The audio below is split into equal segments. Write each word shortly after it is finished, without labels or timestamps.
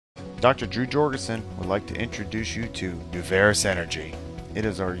Dr. Drew Jorgensen would like to introduce you to NuVerus Energy. It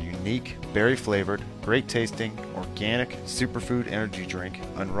is our unique, berry-flavored, great-tasting, organic superfood energy drink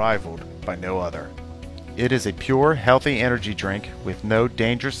unrivaled by no other. It is a pure, healthy energy drink with no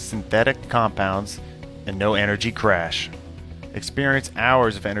dangerous synthetic compounds and no energy crash. Experience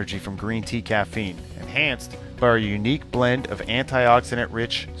hours of energy from green tea caffeine, enhanced by our unique blend of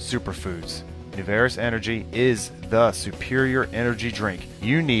antioxidant-rich superfoods. NuVerus Energy is the superior energy drink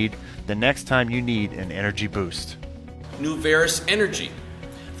you need the next time you need an energy boost. NuVerus Energy,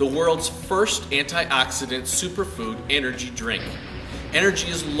 the world's first antioxidant superfood energy drink. Energy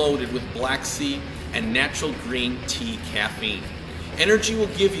is loaded with black seed and natural green tea caffeine. Energy will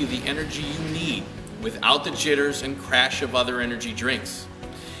give you the energy you need without the jitters and crash of other energy drinks.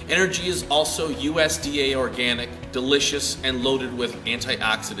 Energy is also USDA organic, delicious, and loaded with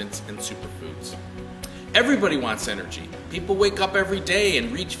antioxidants and superfoods. Everybody wants energy. People wake up every day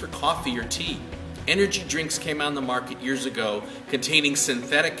and reach for coffee or tea. Energy drinks came on the market years ago containing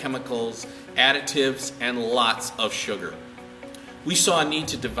synthetic chemicals, additives, and lots of sugar. We saw a need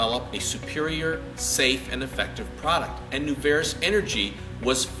to develop a superior, safe, and effective product, and NuVerus Energy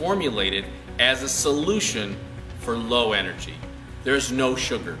was formulated as a solution for low energy. There's no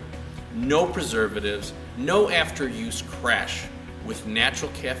sugar, no preservatives, no after-use crash, with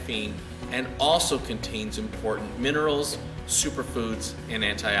natural caffeine, and also contains important minerals, superfoods, and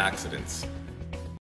antioxidants.